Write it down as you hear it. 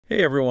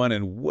Hey everyone,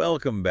 and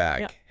welcome Yeah.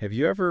 back. Have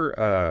you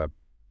ever,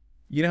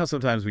 you know how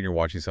sometimes when you're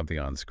watching something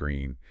on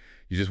screen,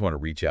 you just want to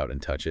reach out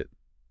and touch it?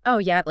 Oh,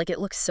 yeah, like, it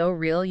looks so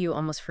real, you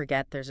almost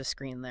forget there's a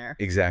screen there.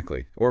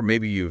 Exactly. Or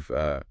maybe you've,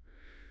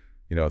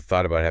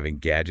 thought about having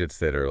gadgets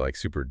that are like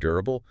super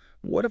durable.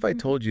 What if I Mhm.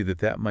 told you that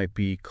that might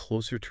be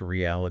closer to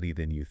reality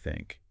than you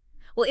think?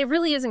 Well, it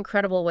really is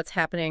incredible what's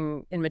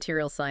happening in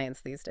material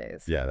science these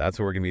days. Yeah, that's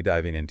what we're going to be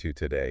diving into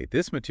today.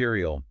 This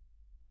material,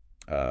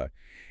 uh,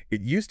 it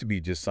used to be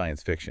just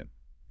science fiction,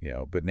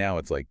 but now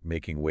it's like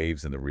making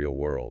waves in the real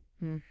world.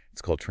 Hmm.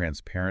 It's called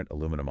transparent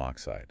aluminum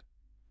oxide.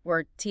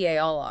 Or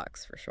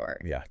TALOX for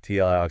short. Yeah,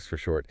 TLIX for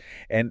short.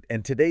 And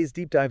today's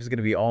deep dive is going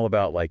to be all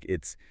about like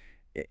its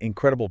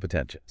incredible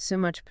potential. So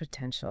much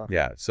potential.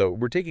 Yeah, so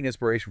we're taking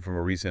inspiration from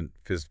a recent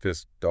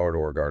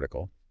phys.org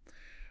article.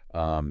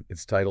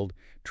 It's titled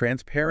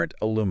 "Transparent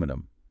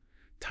Aluminum: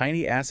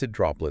 Tiny Acid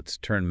Droplets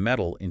Turn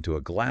Metal into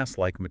a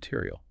Glass-like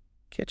Material."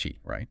 Catchy,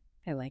 right?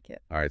 I like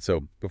it. All right,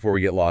 so before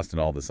we get lost in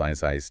all the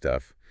science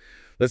stuff,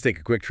 let's take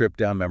a quick trip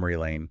down memory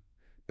lane,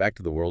 back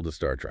to the world of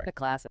Star Trek. The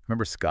classic.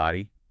 Remember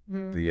Scotty,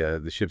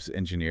 Mhm. the ship's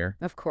engineer?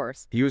 Of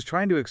course. He was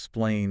trying to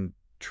explain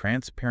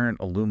transparent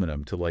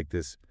aluminum to like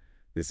this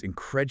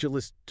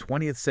incredulous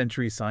 20th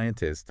century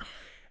scientist.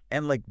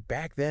 And like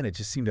back then it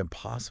just seemed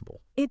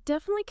impossible. It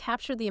definitely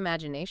captured the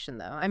imagination,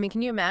 though. I mean,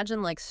 can you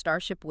imagine, like,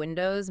 starship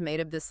windows made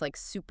of this, like,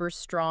 super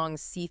strong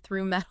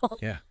see-through metal?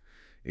 Yeah,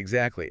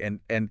 exactly.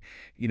 And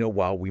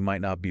while we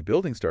might not be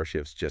building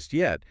starships just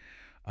yet,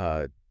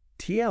 uh,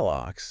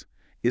 TLOX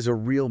is a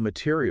real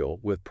material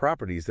with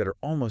properties that are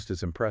almost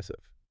as impressive.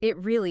 It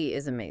really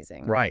is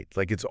amazing. Right.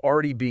 Like it's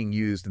already being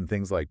used in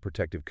things like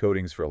protective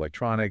coatings for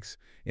electronics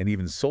and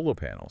even solar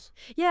panels.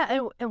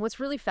 Yeah, and what's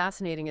really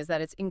fascinating is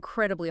that it's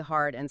incredibly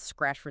hard and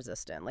scratch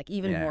resistant, like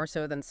even Yeah. more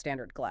so than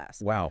standard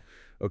glass. Wow.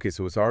 Okay,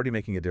 so it's already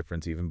making a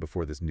difference even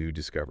before this new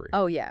discovery.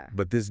 Oh, yeah.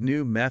 But this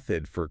new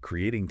method for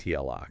creating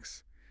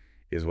TLOX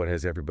is what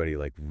has everybody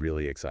like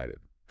really excited.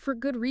 For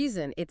good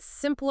reason. It's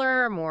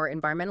simpler, more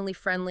environmentally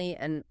friendly,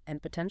 and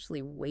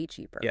potentially way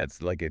cheaper. Yeah,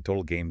 it's like a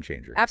total game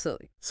changer.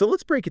 Absolutely. So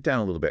let's break it down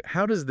a little bit.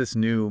 How does this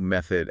new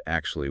method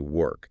actually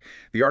work?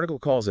 The article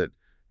calls it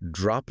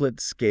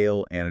Droplet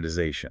Scale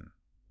Anodization.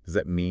 Does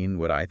that mean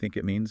what I think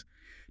it means?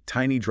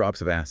 Tiny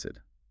drops of acid.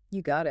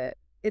 You got it.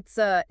 It's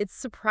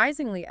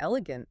surprisingly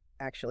elegant,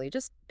 actually.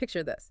 Just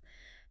picture this.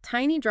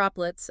 Tiny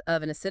droplets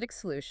of an acidic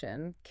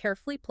solution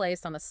carefully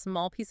placed on a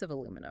small piece of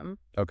aluminum.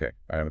 Okay,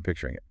 all right, I'm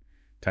picturing it.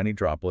 Tiny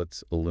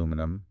droplets,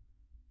 aluminum.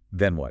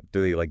 Then what?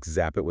 Do they like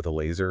zap it with a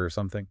laser or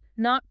something?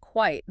 Not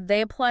quite. They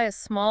apply a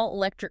small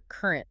electric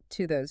current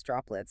to those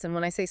droplets. And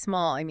when I say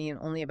small, I mean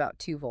only about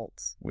 2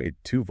 volts. Wait,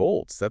 2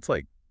 volts? That's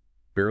like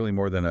barely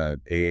more than a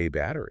AA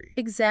battery.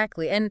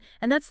 Exactly. And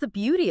that's the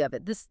beauty of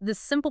it. This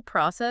simple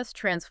process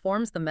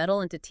transforms the metal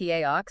into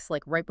TAOX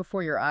like right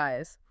before your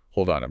eyes.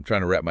 Hold on, I'm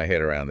trying to wrap my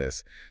head around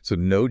this. So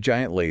no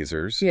giant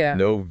lasers, Yeah.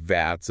 no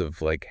vats of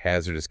like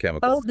hazardous Oh,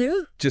 chemicals,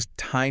 dude. just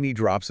tiny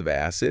drops of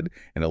acid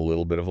and a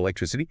little bit of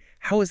electricity.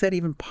 How is that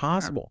even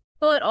possible?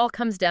 Well, it all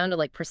comes down to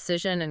like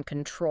precision and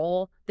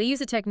control. They use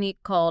a technique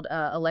called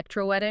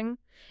electrowetting.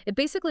 It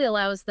basically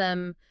allows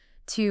them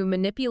to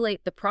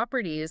manipulate the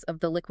properties of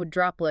the liquid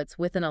droplets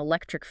with an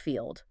electric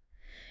field.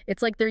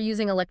 It's like they're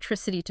using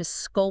electricity to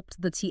sculpt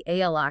the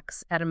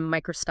TALX at a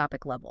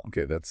microscopic level.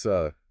 Okay,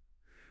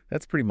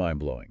 that's pretty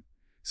mind-blowing.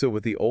 So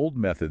with the old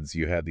methods,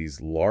 you had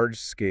these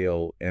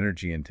large-scale,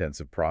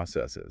 energy-intensive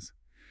processes.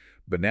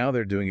 But now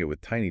they're doing it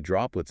with tiny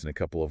droplets and a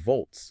couple of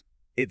volts.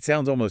 It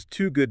sounds almost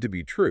too good to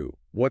be true.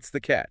 What's the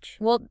catch?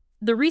 Well,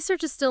 the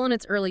research is still in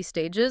its early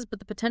stages, but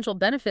the potential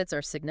benefits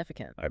are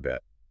significant. I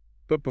bet.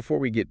 But before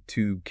we get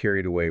too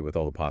carried away with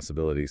all the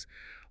possibilities,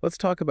 let's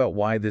talk about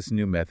why this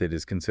new method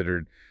is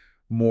considered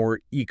more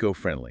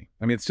eco-friendly.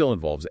 I mean, it still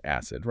involves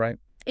acid, right?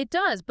 It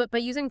does, but by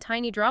using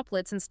tiny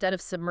droplets instead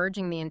of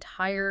submerging the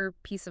entire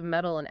piece of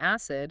metal in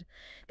acid,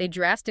 they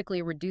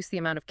drastically reduce the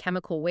amount of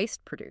chemical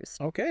waste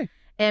produced. Okay.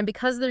 And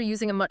because they're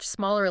using a much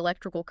smaller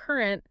electrical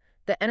current,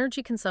 the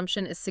energy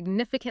consumption is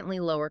significantly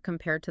lower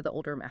compared to the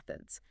older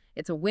methods.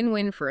 It's a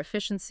win-win for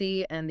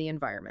efficiency and the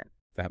environment.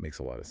 That makes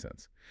a lot of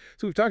sense.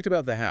 So we've talked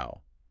about the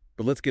how,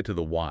 but let's get to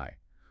the why.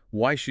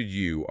 Why should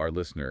you, our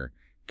listener,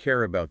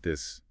 care about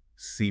this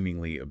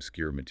seemingly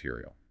obscure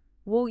material?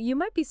 Well, you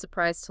might be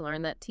surprised to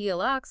learn that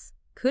TLX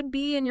could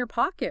be in your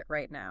pocket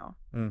right now.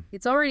 Mm.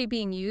 It's already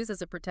being used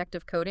as a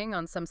protective coating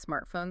on some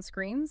smartphone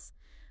screens.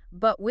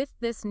 But with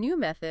this new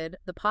method,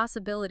 the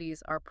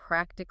possibilities are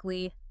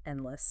practically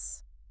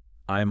endless.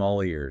 I'm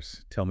all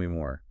ears. Tell me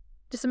more.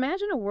 Just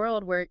imagine a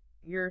world where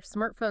your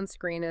smartphone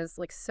screen is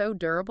like so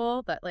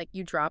durable that like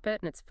you drop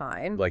it and it's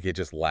fine. Like it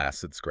just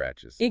lasts at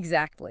scratches.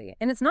 Exactly.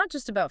 And it's not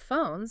just about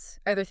phones.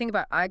 Either think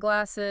about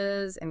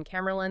eyeglasses and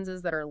camera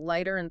lenses that are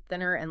lighter and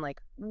thinner and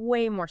like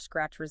way more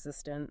scratch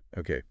resistant.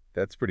 Okay,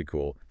 that's pretty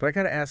cool. But I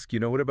gotta ask,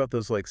 what about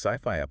those like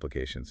sci-fi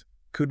applications?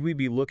 Could we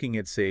be looking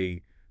at,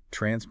 say,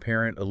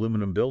 transparent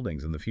aluminum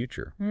buildings in the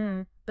future.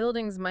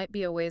 Buildings might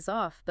be a ways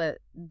off, but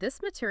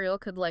this material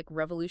could like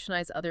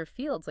revolutionize other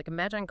fields. Like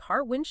imagine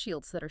car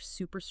windshields that are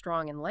super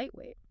strong and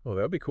lightweight. Oh,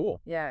 that would be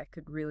cool. Yeah, it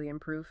could really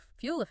improve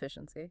fuel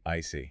efficiency.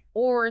 I see.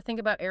 Or think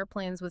about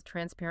airplanes with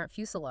transparent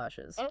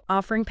fuselages,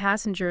 offering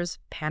passengers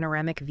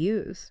panoramic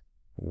views.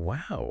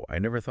 Wow, I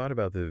never thought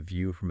about the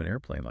view from an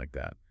airplane like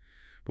that.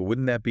 But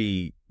wouldn't that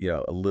be,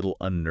 a little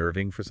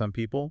unnerving for some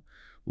people,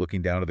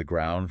 looking down to the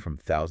ground from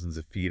thousands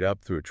of feet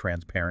up through a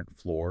transparent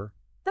floor?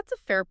 That's a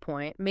fair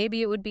point.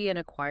 Maybe it would be an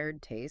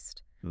acquired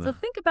taste. So Ugh.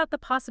 think about the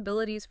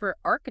possibilities for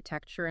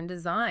architecture and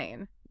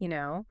design.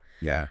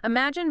 Yeah.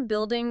 Imagine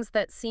buildings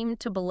that seem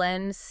to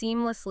blend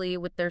seamlessly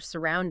with their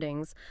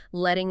surroundings,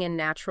 letting in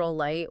natural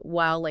light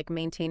while like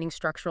maintaining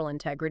structural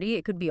integrity.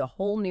 It could be a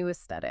whole new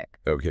aesthetic.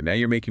 Okay, now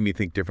you're making me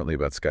think differently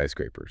about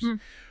skyscrapers. Hmm.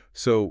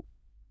 So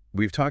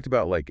we've talked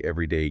about like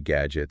everyday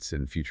gadgets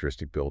and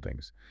futuristic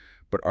buildings,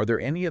 but are there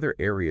any other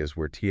areas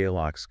where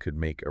TALOX could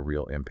make a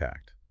real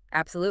impact?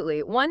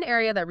 Absolutely. One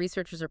area that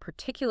researchers are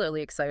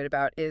particularly excited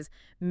about is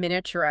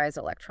miniaturized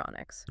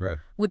electronics. Right.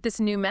 With this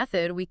new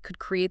method, we could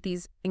create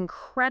these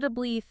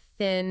incredibly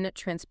thin,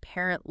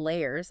 transparent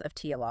layers of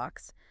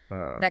TLOX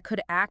that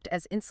could act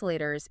as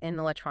insulators in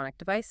electronic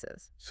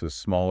devices. So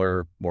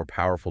smaller, more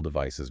powerful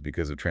devices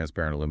because of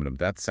transparent aluminum.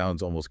 That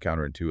sounds almost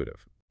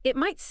counterintuitive. It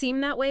might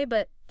seem that way,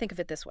 but think of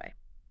it this way.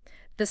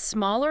 The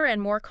smaller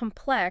and more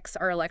complex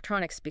our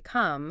electronics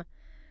become,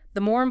 the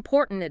more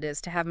important it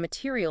is to have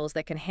materials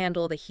that can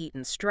handle the heat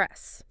and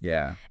stress.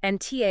 Yeah. And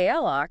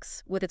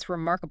TALOX, with its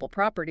remarkable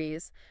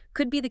properties,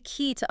 could be the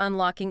key to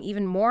unlocking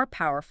even more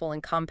powerful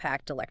and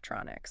compact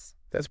electronics.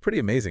 That's pretty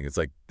amazing. It's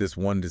like this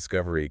one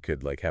discovery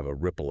could like have a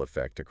ripple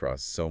effect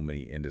across so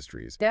many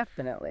industries.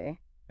 Definitely.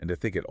 And to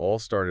think it all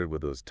started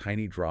with those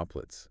tiny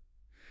droplets.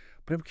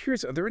 But I'm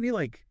curious, are there any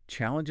like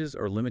challenges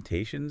or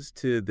limitations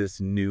to this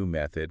new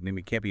method? I mean,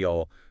 it can't be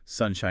all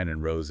sunshine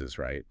and roses,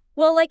 right?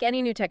 Well, like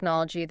any new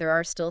technology, there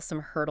are still some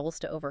hurdles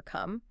to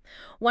overcome.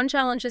 One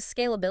challenge is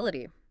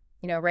scalability.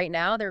 Right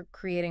now they're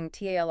creating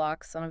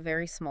TALOX on a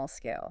very small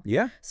scale.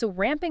 Yeah. So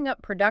ramping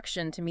up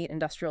production to meet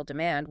industrial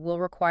demand will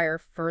require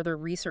further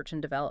research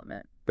and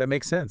development. That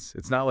makes sense.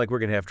 It's not like we're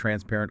going to have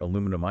transparent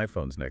aluminum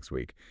iPhones next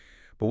week.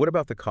 But what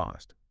about the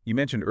cost? You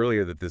mentioned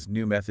earlier that this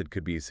new method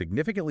could be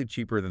significantly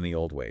cheaper than the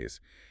old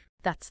ways.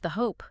 That's the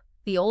hope.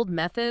 The old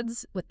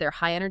methods, with their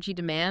high energy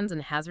demands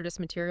and hazardous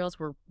materials,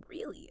 were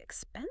really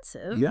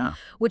expensive, Yeah.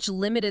 which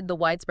limited the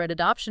widespread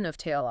adoption of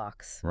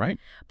TALOX. Right.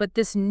 But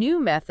this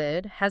new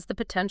method has the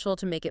potential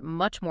to make it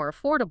much more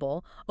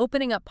affordable,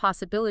 opening up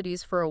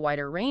possibilities for a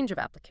wider range of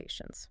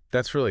applications.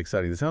 That's really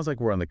exciting. It sounds like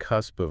we're on the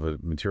cusp of a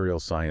material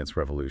science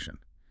revolution.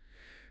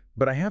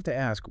 But I have to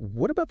ask,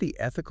 what about the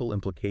ethical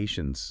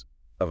implications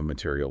of a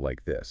material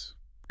like this?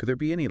 Could there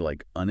be any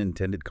like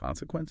unintended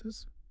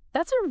consequences?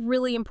 That's a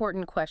really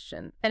important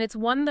question, and it's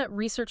one that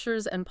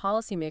researchers and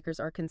policymakers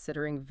are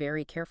considering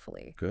very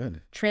carefully.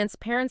 Good.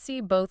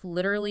 Transparency, both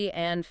literally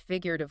and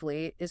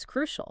figuratively, is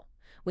crucial.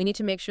 We need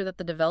to make sure that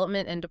the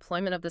development and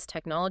deployment of this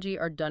technology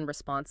are done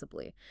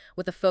responsibly,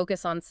 with a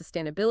focus on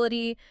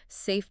sustainability,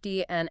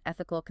 safety, and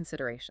ethical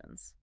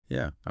considerations.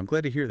 Yeah, I'm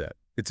glad to hear that.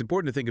 It's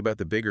important to think about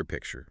the bigger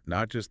picture,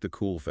 not just the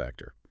cool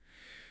factor.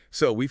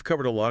 So we've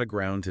covered a lot of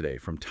ground today,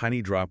 from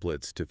tiny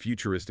droplets to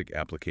futuristic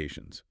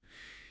applications.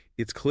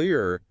 It's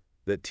clear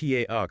that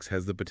TAOX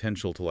has the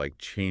potential to like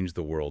change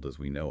the world as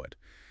we know it.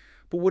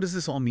 But what does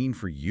this all mean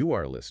for you,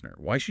 our listener?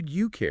 Why should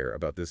you care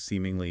about this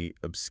seemingly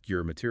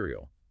obscure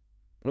material?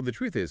 Well, the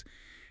truth is,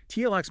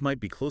 TAOX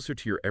might be closer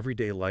to your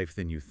everyday life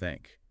than you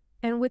think.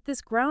 And with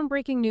this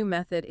groundbreaking new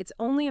method, it's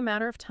only a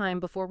matter of time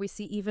before we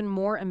see even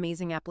more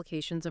amazing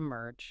applications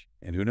emerge.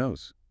 And who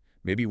knows?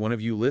 Maybe one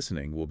of you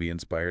listening will be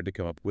inspired to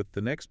come up with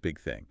the next big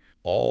thing,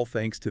 all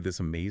thanks to this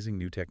amazing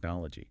new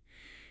technology.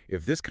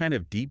 If this kind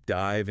of deep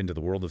dive into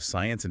the world of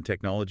science and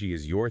technology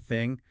is your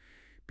thing,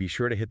 be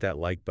sure to hit that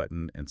like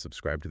button and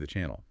subscribe to the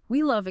channel.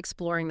 We love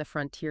exploring the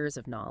frontiers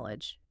of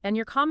knowledge, and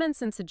your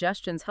comments and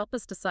suggestions help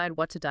us decide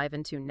what to dive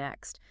into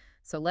next.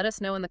 So let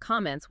us know in the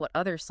comments what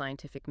other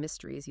scientific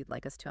mysteries you'd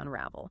like us to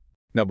unravel.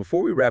 Now,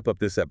 before we wrap up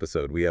this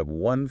episode, we have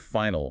one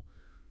final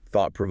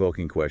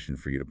thought-provoking question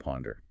for you to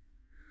ponder.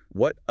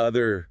 What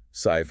other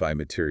sci-fi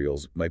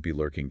materials might be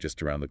lurking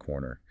just around the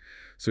corner?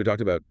 So we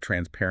talked about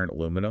transparent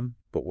aluminum,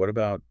 but what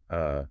about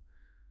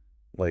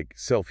like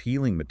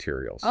self-healing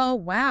materials? Oh,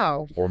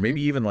 wow. Or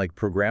maybe even like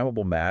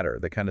programmable matter,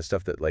 the kind of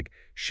stuff that like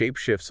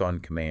shapeshifts on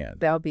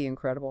command. That would be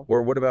incredible.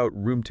 Or what about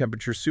room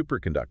temperature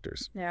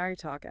superconductors? Now you're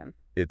talking.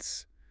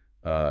 It's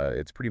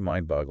pretty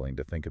mind-boggling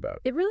to think about.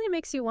 It really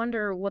makes you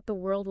wonder what the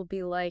world will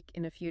be like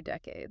in a few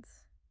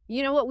decades.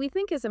 What we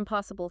think is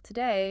impossible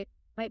today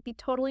might be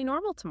totally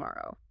normal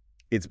tomorrow.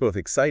 It's both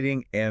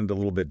exciting and a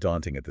little bit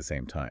daunting at the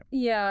same time.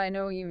 Yeah, I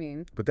know what you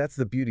mean. But that's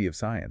the beauty of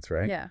science,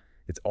 right? Yeah.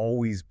 It's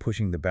always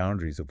pushing the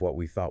boundaries of what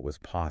we thought was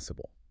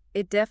possible.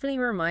 It definitely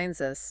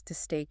reminds us to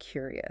stay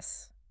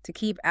curious, to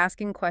keep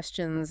asking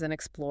questions and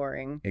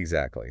exploring.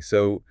 Exactly.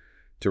 So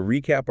to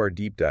recap our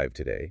deep dive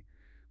today,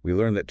 we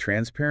learned that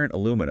transparent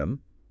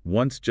aluminum,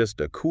 once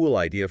just a cool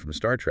idea from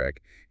Star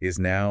Trek, is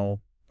now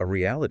a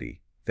reality,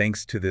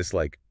 thanks to this,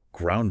 like,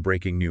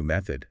 groundbreaking new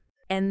method.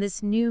 And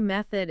this new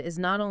method is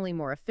not only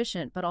more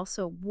efficient, but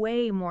also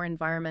way more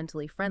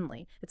environmentally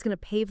friendly. It's going to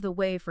pave the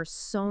way for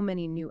so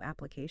many new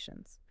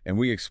applications. And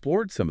we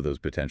explored some of those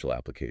potential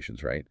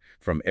applications, right?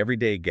 From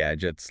everyday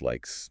gadgets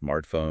like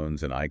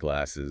smartphones and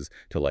eyeglasses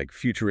to like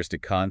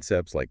futuristic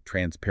concepts like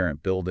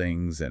transparent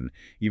buildings and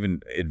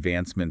even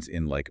advancements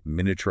in like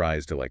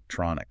miniaturized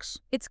electronics.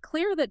 It's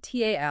clear that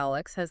TA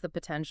Alex has the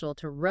potential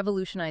to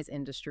revolutionize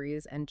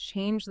industries and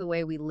change the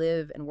way we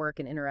live and work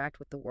and interact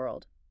with the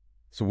world.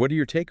 So what are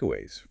your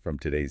takeaways from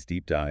today's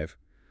deep dive?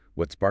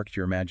 What sparked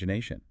your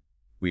imagination?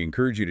 We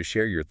encourage you to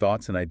share your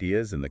thoughts and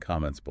ideas in the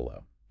comments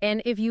below.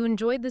 And if you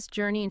enjoyed this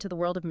journey into the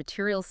world of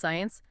materials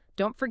science,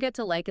 don't forget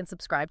to like and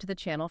subscribe to the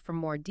channel for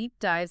more deep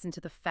dives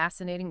into the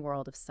fascinating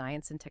world of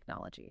science and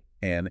technology.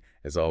 And,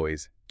 as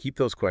always, keep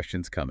those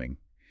questions coming.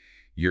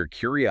 Your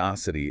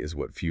curiosity is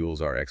what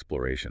fuels our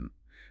exploration.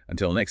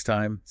 Until next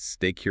time,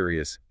 stay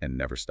curious and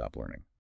never stop learning.